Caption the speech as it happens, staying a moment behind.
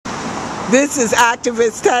This is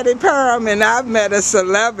activist Teddy Perham, and I've met a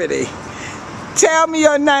celebrity. Tell me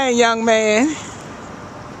your name, young man.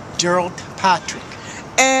 Jerald Patrick.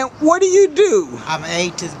 And what do you do? I'm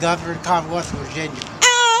aide to the governor of the Commonwealth of Virginia.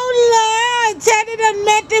 Oh, Lord, Teddy done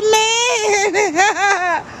met the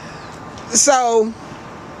man. So,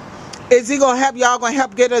 is he going to help, y'all going to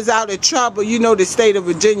help get us out of trouble? You know the state of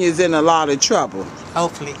Virginia is in a lot of trouble.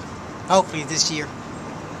 Hopefully this year.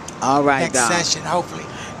 All right, Next session, hopefully.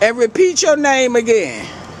 And repeat your name again.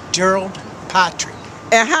 Jerald Patrick.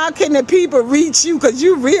 And how can the people reach you? Because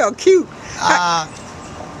you're real cute.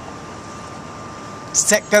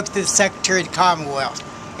 Go to the Secretary of the Commonwealth.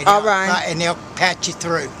 And all right. And they'll patch you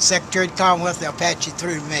through. Secretary of the Commonwealth, they'll patch you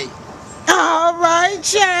through to me. All right,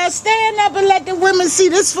 child. Stand up and let the women see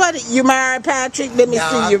this for you married, Patrick? Let me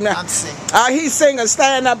see you now. I'm singing. He's singing.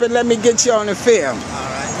 Stand up and let me get you on the film. All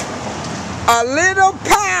right. A little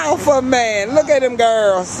powerful man. Look at him,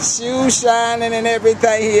 girls. Shoes shining and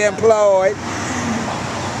everything he employed.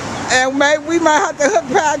 And we might have to hook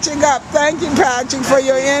Patrick up. Thank you, Patrick, for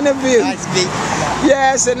your interview. Nice meeting you.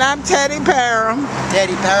 Yes, and I'm Teddy Perham.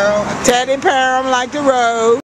 Teddy Perham. Teddy Perham like the road.